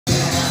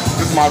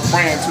my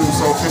brand too,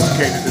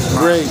 sophisticated this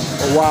month. Great.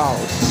 Oh, wow.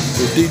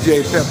 The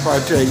DJ Pep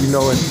Partey, you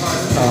know it.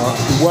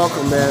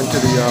 Welcome, man, to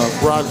the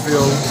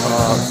Bronzeville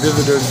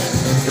Visitors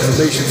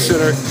Information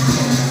Center.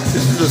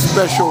 This is a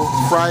special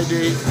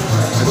Friday.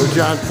 I know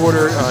John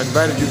Porter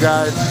invited you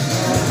guys.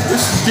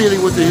 This is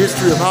dealing with the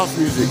history of house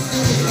music.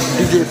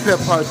 DJ Pep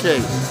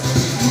Partey,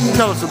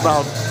 tell us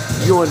about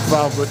your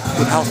involvement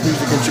with house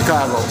music in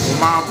Chicago. Well,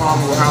 my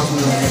involvement with house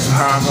music in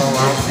Chicago,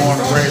 I was born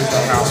and raised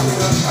on house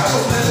music.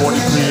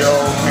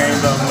 43-year-old,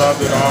 came up, loved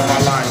it all my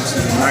life.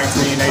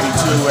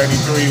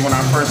 1982, 83, when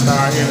I first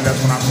started here, that's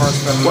when I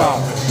first fell in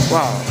love with it.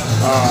 Wow.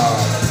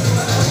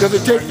 Does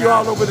it take you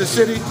all over the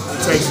city?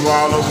 It takes you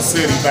all over the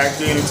city. Back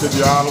then, it took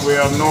you all the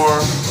way up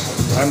north,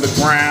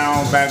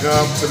 underground, back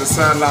up to the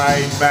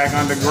sunlight, back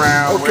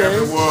underground,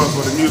 wherever it was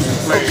where the music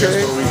played,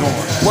 that's where we going.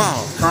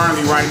 Wow.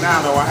 Currently, right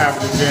now, though, I have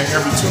an event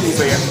every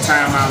Tuesday at the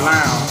Time Out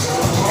Lounge,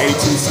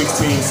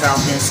 8216 South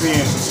Bend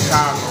in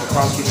Chicago,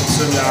 across from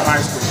Simeon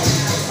High School.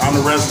 I'm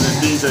the resident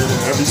DJ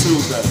there every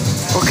Tuesday.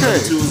 Okay.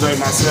 Every Tuesday,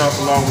 myself,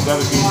 along with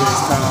other DJs,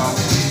 come.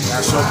 I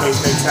showcase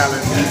their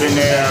talent. We've been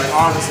there,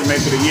 August will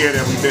make it a year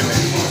that we've been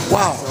there.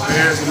 Wow. So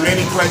there's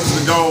many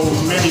places to go,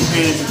 many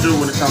things to do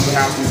when it comes to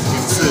house music in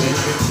the city.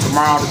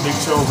 Tomorrow, the big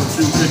show with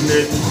True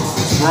Picnic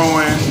is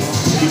growing.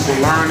 People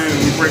learning,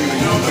 we bringing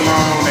the youth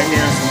along. They're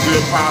hearing some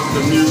good,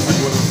 positive music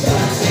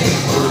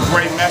with a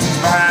great message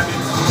behind it.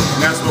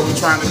 And that's what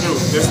we're trying to do.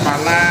 This is my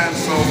line,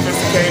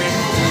 sophisticated.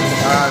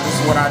 This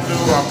is what I do.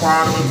 I'm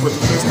proud of it. Put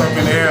the good stuff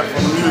in the air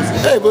for the music.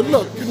 Hey, but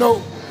look, you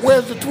know,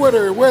 where's the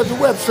Twitter? Where's the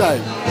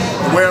website?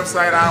 The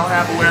website, I don't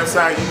have a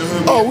website. You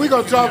can oh, we're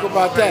going to talk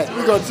about that.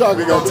 We're going to talk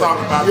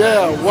about that.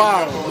 Yeah,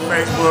 wow.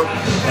 Facebook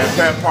and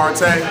Pep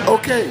Partey.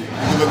 Okay. You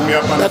can look me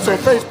up on That's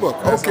Facebook.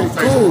 On Facebook. That's okay, on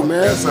Facebook. Cool,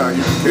 man. Yes, sir.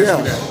 You can catch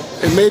me there.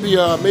 And maybe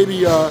you're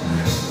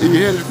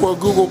headed for a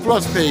Google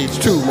Plus page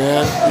too,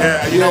 man.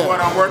 Yeah, you know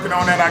what? I'm working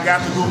on that. I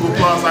got the Google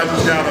Plus. I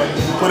just gotta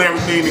put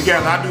everything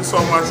together. I do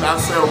so much. I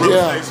sell real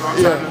estate, so I'm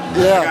trying to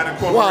gotta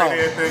incorporate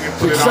everything and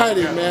put it all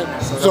together. Man.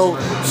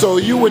 So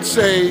you would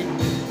say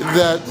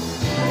that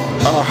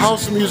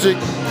house music,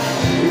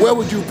 where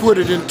would you put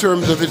it in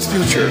terms of its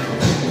future?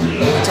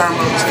 In terms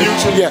of its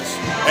future? Yes.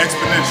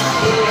 Exponential.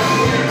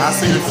 I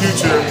see the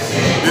future.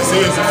 This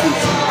is the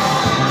future.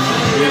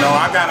 You know,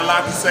 I got a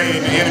lot to say in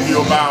the interview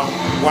about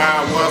why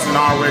I wasn't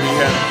already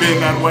had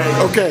been that way.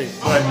 Okay.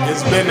 But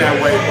it's been that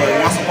way. But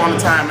once upon a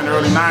time in the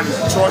early 90s,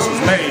 the choice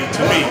was made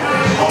to me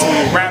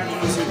between rap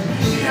music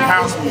and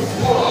house music.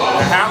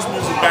 The house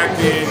music back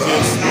then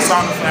just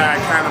personified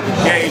kind of a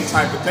gay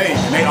type of thing.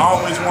 And they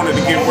always wanted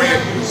to get rid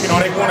of, you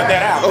know, they wanted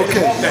that out. They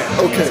didn't want that.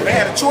 Okay. So they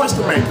had a choice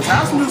to make. Because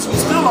house music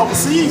was still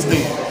overseas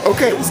then.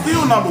 Okay. It was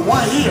still #1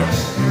 here.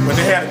 But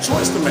they had a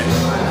choice to make.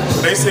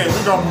 So they said,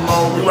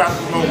 we have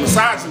to promote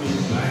misogyny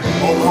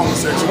over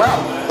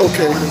homosexuality.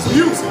 Okay. With its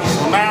music.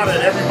 So now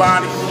that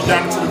everybody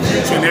got into the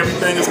future and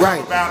everything is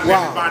come about and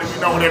everybody, we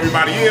know what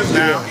everybody is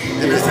now.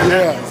 And it's in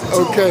that music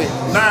too.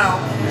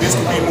 Now, this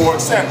can be more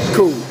accepted.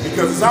 Cool.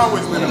 Because it's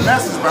always been a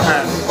message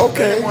behind it.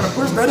 Okay. They want to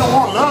push, they don't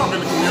want love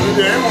in the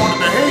community, they wanted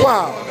to hate.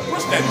 Wow. They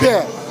push that.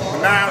 Yeah. But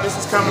now this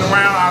is coming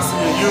around, I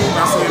see youth,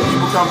 I see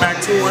people come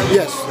back to it.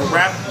 Yes. The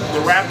rap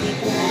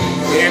people,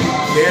 they're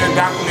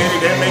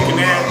documented, they're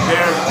making their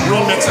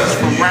remixes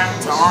from rap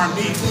to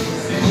R&B.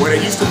 Where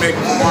they used to make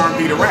it from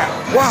R&B to rap.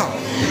 Wow.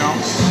 You know,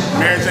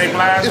 Mary J.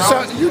 Blige.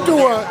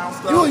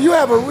 You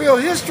have a real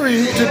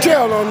history to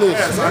tell on this.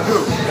 Yes, I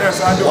do.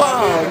 Yes, I do.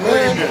 Wow, man. I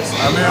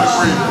live and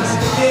breathe this.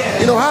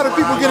 You know, how do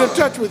people get in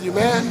touch with you,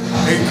 man?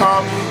 They can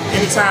call me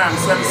anytime,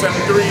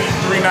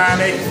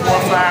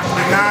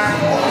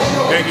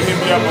 773-398-4539. They can hit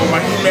me up on my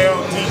email,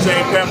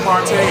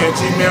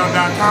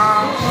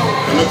 djpeppartey@gmail.com.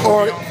 And look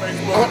for me on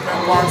Facebook,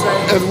 Pep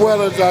Partey. As well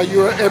as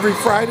you're every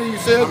Friday,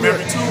 you said? I'm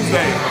every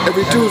Tuesday.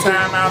 Every Tuesday.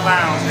 Time Out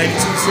Lounge,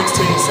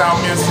 8216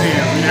 South Bend.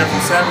 We're there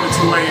from 7 to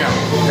 2 a.m.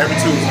 every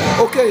Tuesday.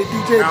 Okay,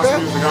 DJ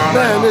Pep.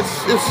 Man,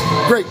 it's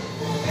great.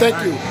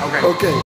 Thank you. Okay.